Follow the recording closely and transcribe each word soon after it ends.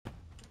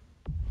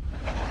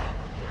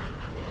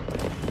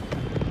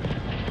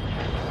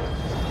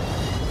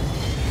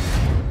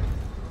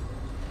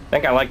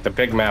think I like the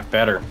big map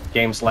better.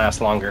 Games last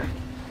longer.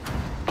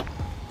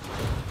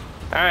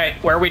 Alright,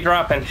 where are we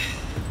dropping?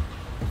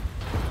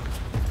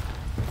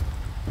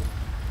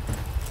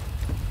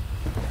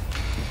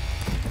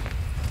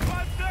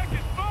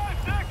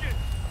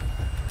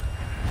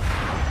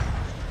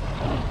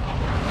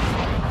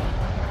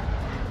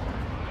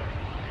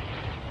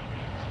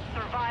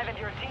 Survive and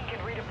your team can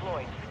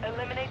redeploy.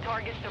 Eliminate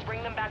targets to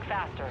bring them back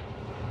faster.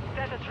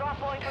 Set a drop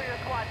point for your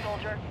squad,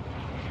 soldier.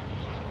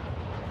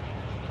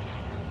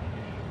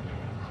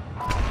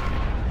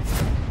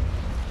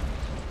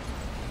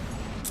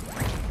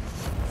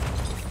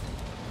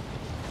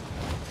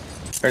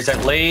 There's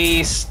at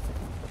least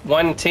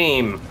one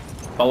team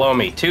below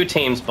me. 2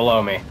 teams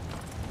below me.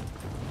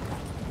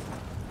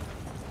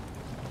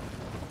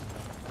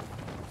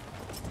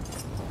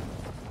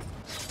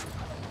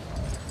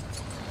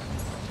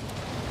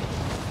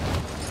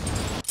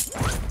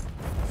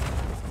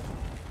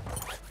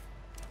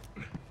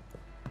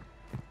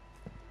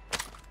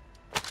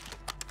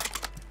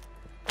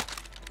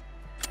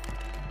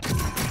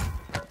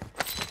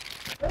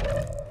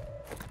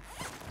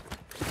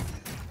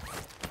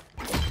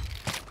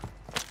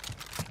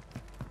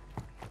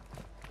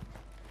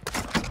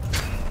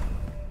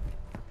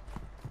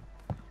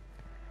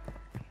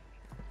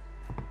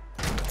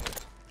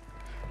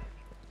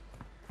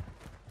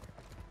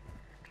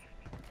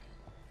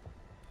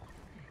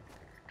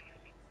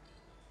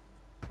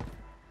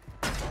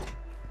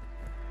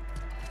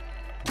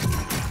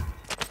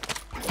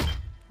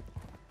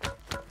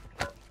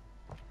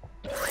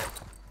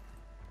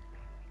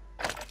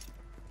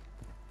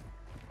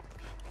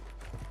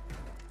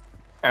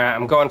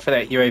 I'm going for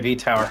that UAV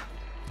tower.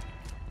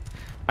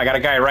 I got a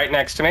guy right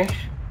next to me.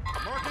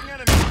 Marking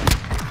enemy.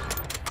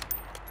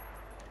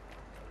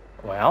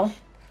 Well,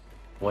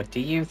 what do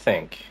you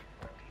think?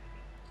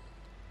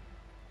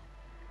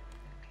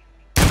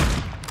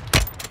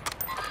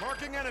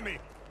 Marking enemy.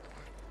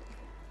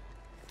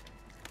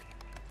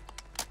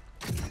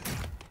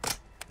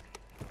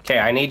 Okay,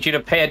 I need you to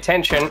pay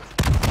attention.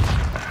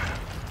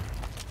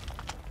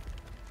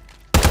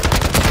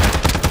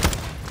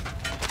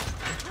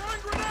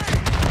 Throwing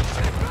grenade.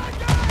 Bad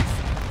guys.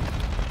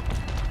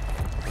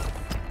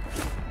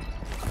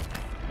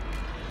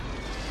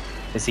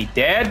 Is he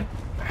dead?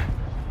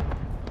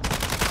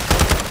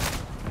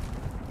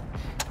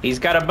 He's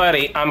got a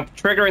buddy. I'm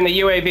triggering the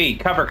UAV.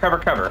 Cover, cover,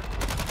 cover.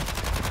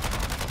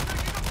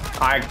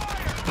 I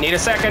need a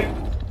second.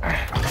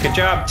 Good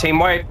job, team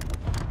white.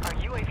 Our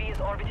UAV is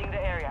orbiting the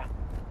area.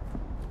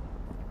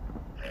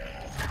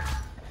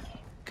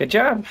 Good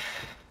job.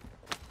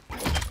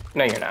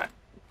 No, you're not.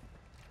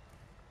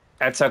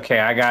 That's okay.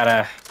 I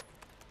gotta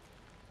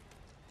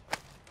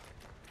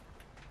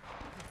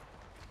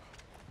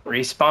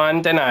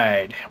respawn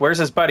denied. Where's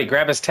his buddy?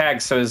 Grab his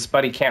tag so his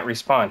buddy can't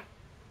respawn.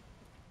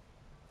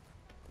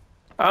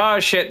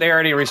 Oh shit, they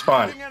already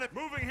respawned.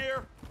 Moving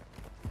here.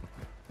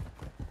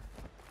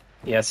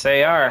 Yes,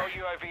 they are.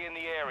 No UAV in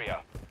the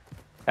area.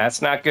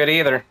 That's not good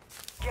either.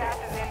 Gas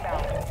is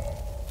inbound.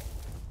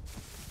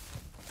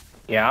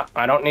 Yeah,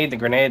 I don't need the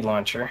grenade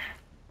launcher.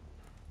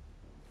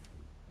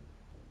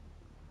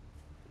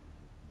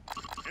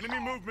 Enemy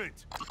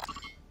movement.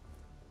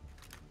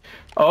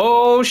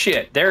 Oh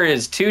shit, there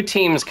is 2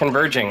 teams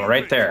converging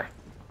right there.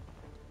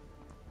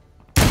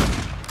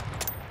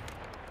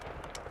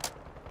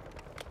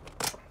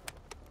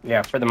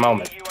 Yeah, for the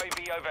moment.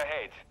 UAV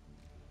overhead.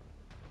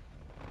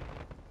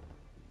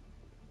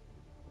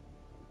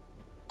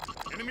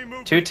 Enemy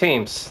movement. 2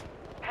 teams.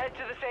 Head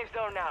to the safe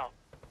zone now.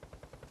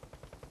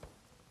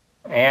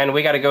 And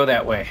we gotta go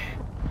that way.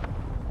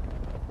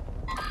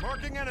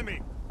 Marking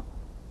enemy.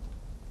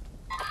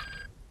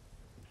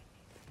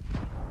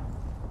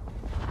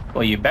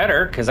 Well, you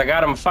better, because I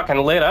got them fucking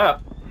lit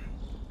up.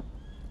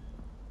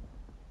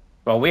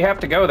 Well, we have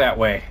to go that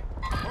way.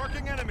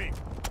 Marking enemy.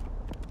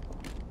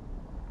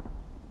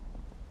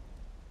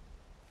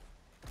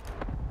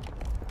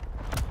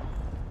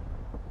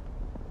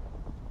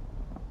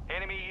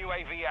 Enemy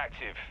UAV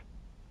active.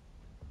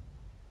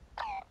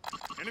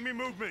 Enemy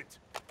movement.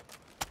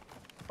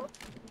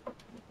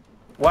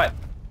 What?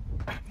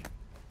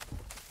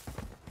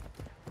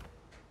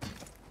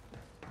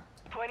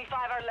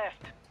 25 are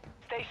left.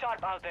 Stay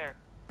sharp out there.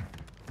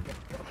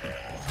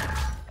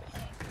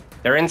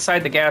 They're inside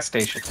the gas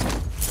station.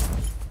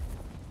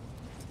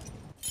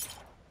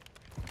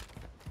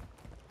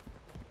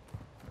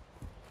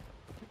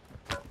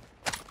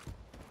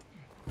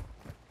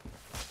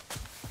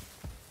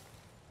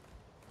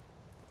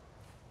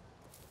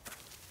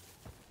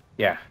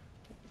 Yeah.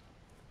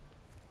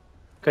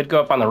 Could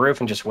go up on the roof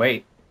and just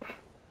wait.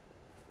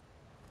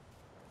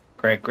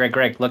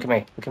 Greg, look at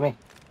me. Look at me.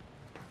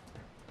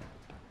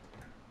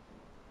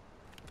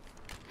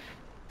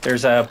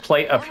 There's a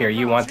plate up here.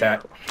 You want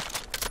that.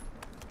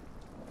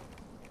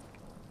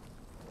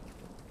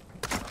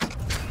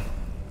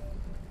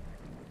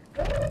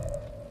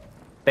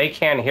 They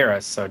can hear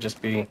us, so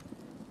just be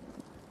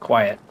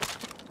quiet.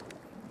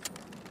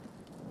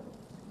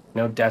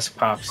 No desk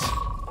pops.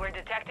 We're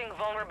detecting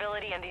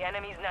vulnerability in the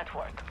enemy's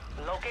network.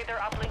 Locate their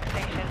uplink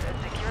stations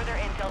and secure their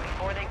intel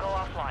before they go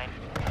offline.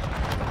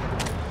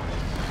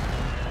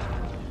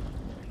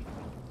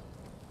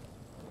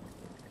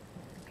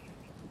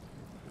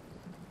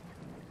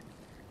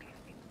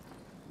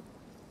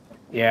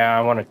 Yeah,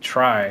 I want to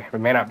try. We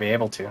may not be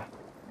able to.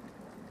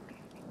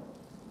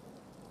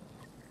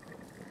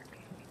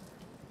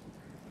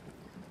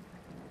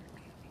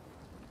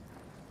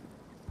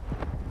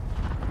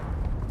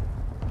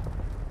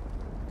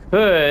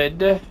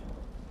 Could...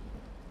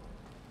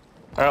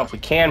 I don't know if we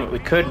can, but we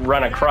could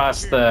run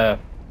across the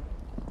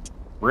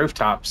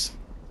rooftops.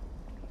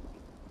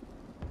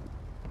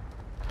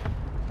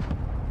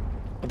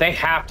 But they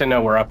have to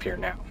know we're up here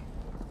now.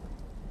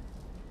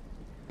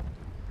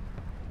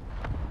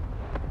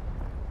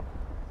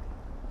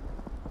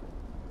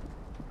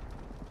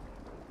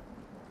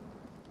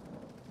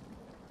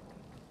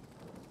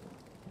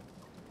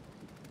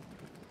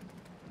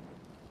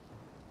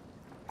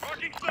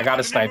 I got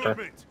a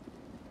sniper.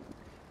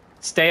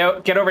 Stay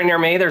out, get over near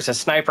me. There's a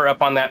sniper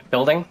up on that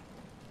building.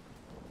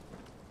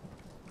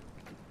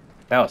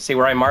 Now, see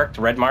where I marked?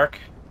 Red mark.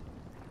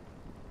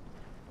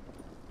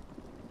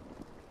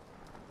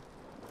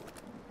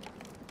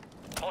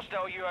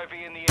 Hostile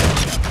UAV in the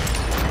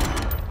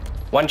area.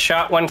 One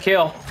shot, one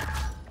kill.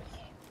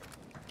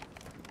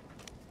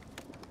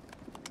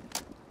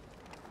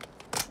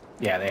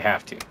 Yeah, they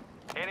have to.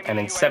 Enemy And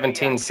in UAV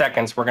 17 active.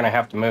 seconds, we're going to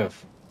have to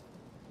move.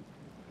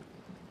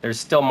 There's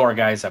still more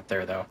guys up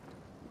there, though.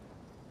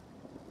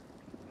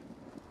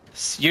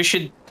 You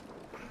should...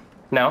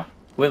 No.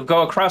 We'll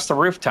go across the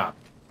rooftop.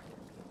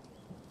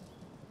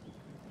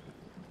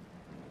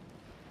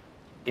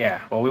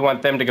 Yeah, well, we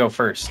want them to go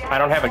first. I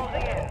don't have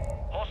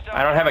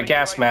a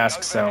gas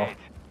mask, so...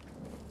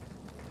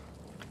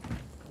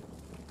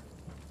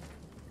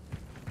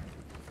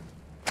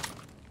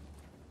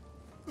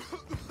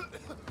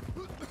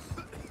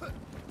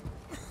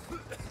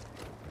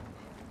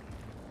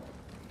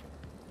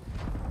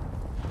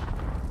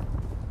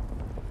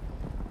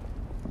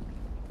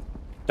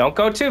 Don't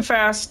go too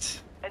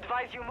fast.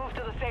 Advise you move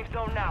to the safe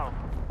zone now.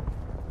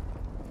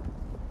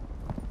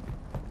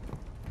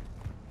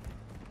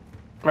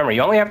 Remember,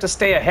 you only have to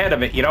stay ahead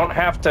of it. You don't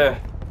have to...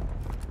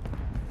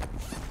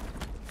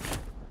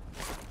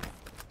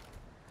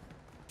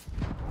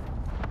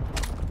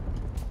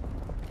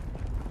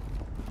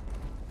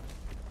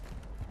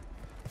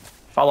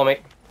 Follow me.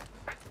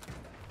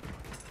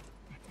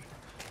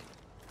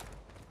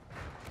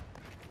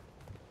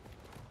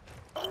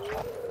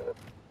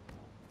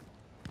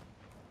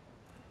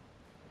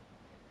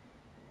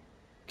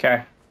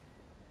 Okay.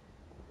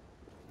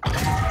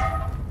 Friendly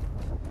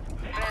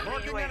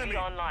UAV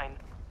online.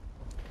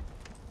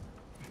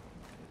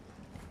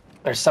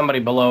 There's somebody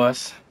below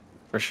us,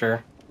 for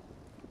sure.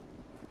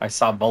 I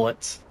saw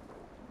bullets.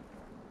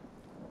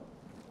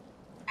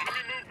 Enemy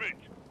movement.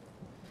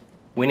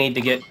 We need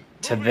to get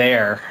to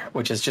there,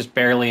 which is just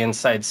barely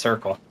inside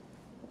circle.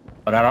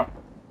 But I don't...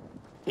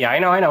 Yeah, I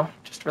know.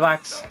 Just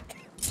relax.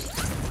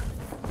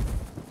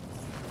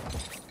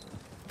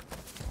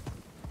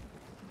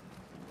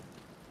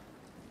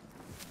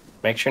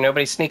 Make sure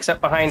nobody sneaks up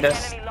behind The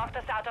us. enemy locked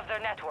us out of their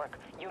network.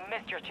 You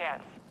missed your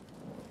chance.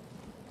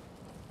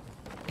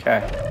 Okay.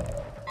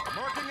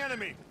 Marking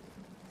enemy.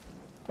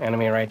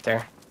 Enemy right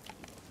there.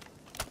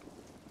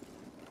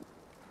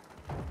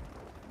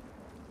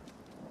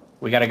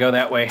 We gotta go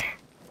that way.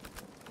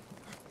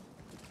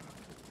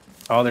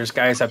 Oh, there's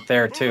guys up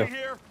there too. Moving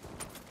here.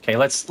 Okay,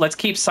 let's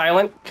keep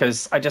silent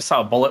because I just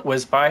saw a bullet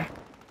whiz by.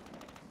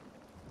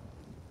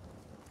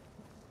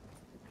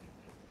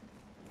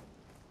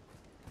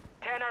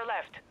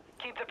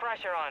 Keep the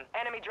pressure on.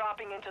 Enemy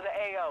dropping into the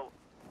AO.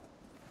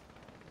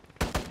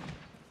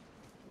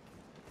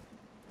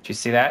 Did you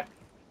see that?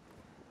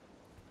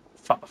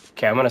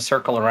 Okay, I'm gonna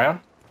circle around.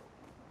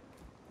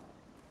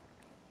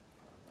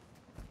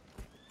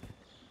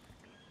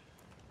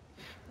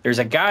 There's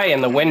a guy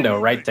in the window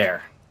right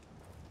there.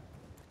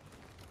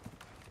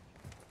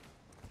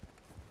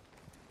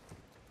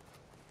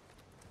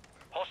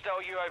 Hostile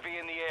UAV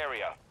in the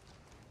area.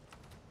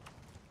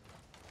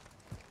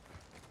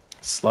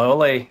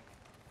 Slowly.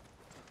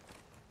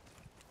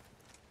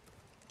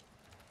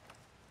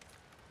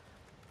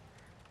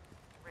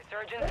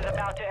 Resurgence is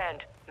about to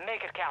end.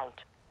 Make it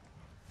count.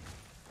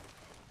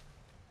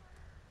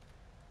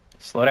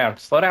 Slow down,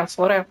 slow down,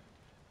 slow down.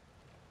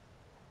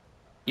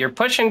 You're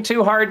pushing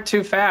too hard,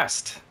 too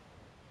fast.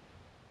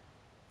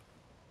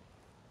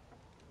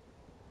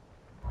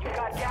 You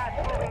got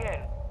gas moving in.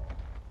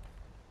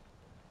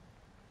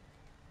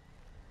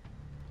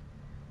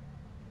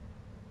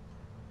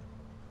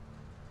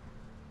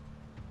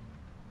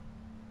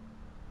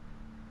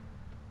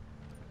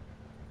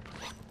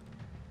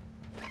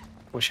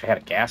 Wish I had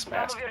a gas Some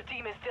mask. of your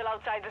team is still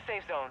outside the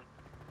safe zone.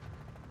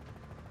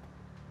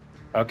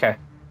 Okay.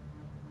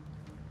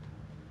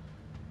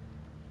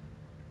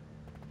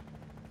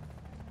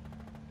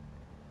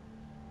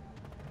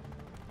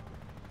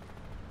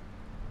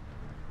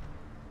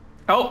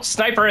 Oh,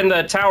 sniper in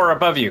the tower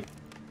above you.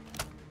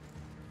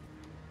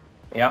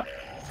 Yeah.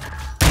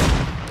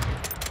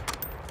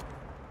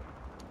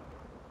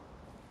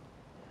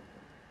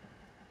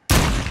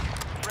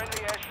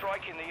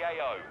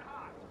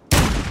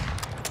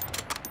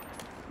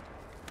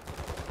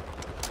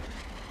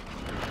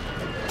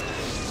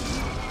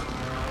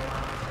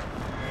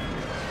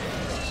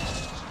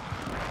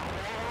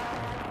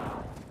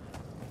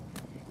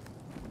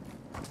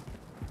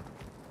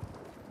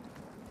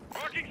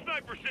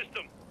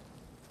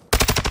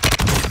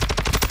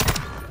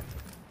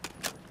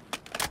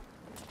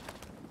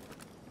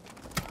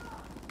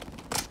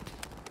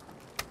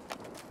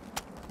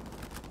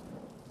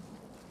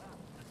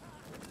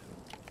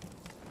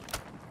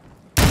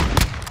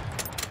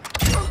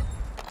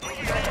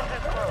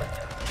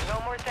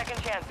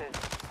 second chances.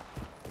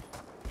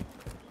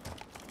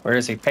 Where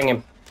is he? Ping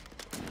him.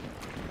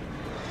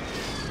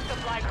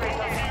 Supply crates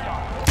are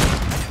restocked.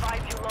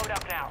 Advise you load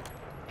up now.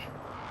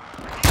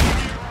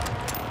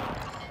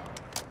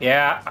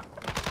 Yeah.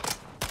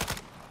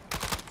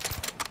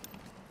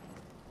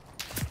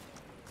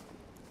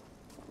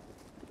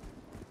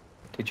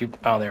 Did you?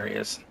 Oh, there he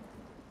is.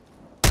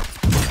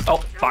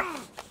 Oh, fuck.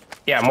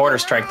 Yeah, mortar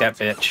strike that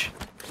bitch.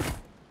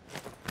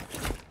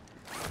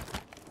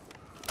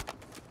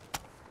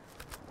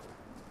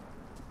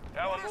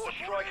 Our mortar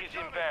strike is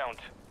inbound.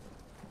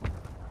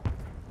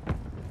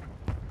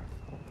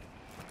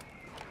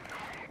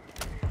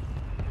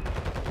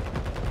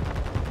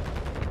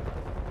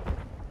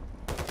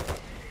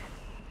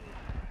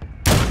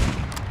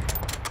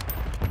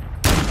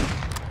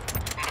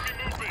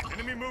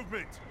 Enemy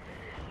movement!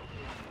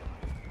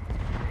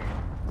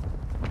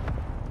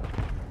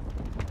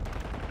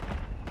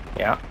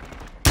 Yeah.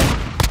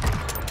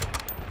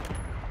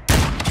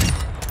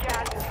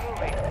 Gas is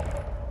moving.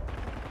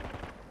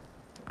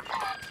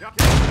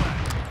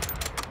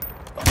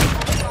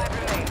 Only 5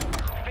 remain.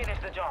 Finish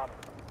the job.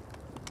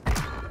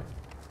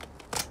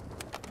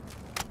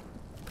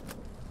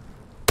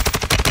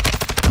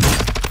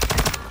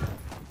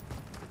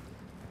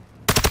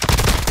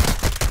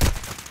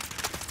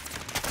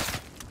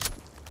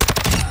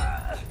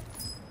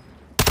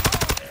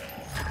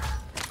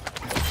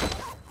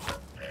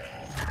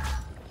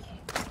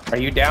 Are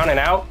you down and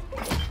out?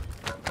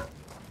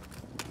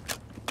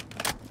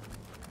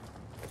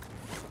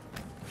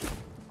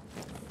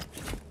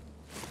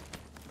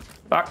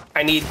 Fuck,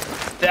 I need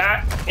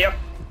that. Yep.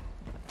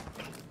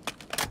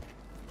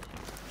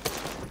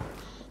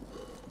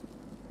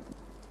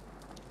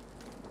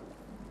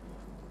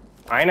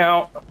 I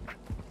know.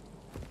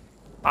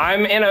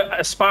 I'm in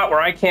a spot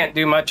where I can't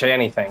do much of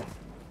anything.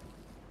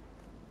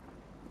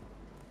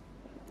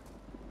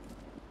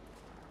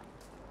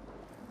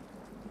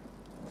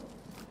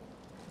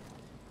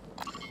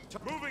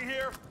 Moving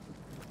here!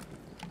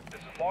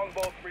 This is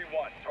Longbow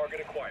 3-1.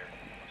 Target acquired.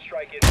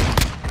 Strike it.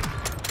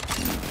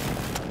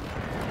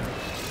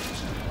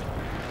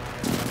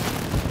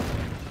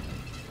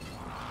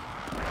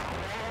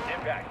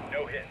 Impact.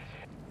 No hits.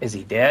 Is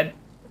he dead?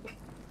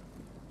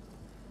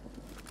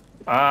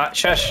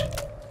 Shush.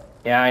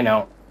 Yeah, I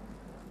know.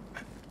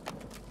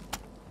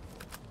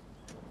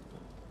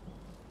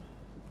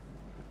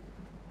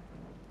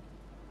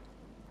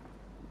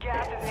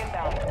 Gas is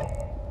inbound.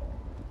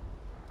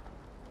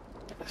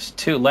 There's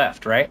 2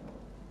 left, right?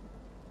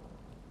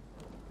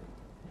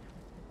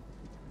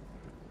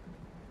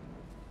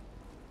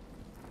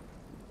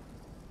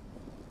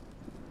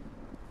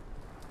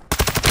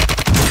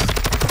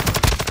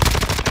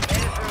 Made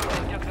it through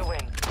and took the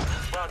win.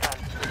 Well done.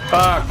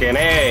 Fucking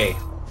A.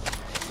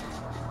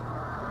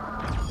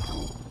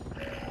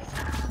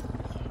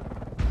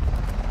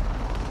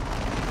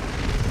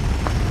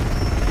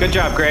 Good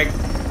job, Greg.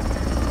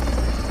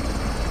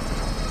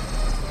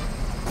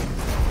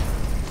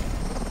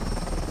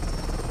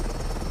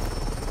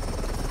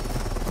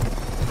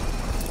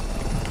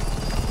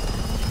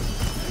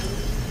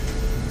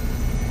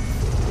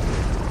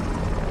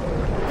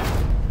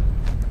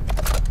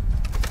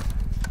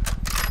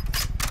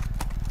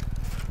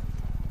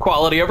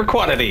 Quality over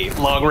quantity.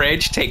 Long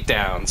range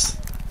takedowns.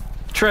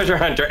 Treasure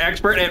hunter,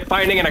 expert at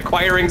finding and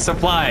acquiring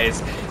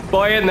supplies.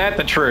 Boy, isn't that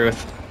the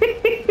truth.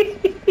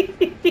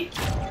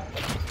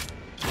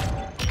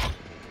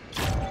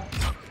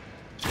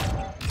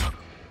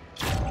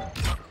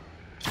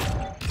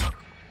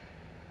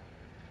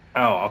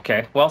 Oh,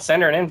 okay. Well,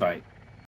 send her an invite.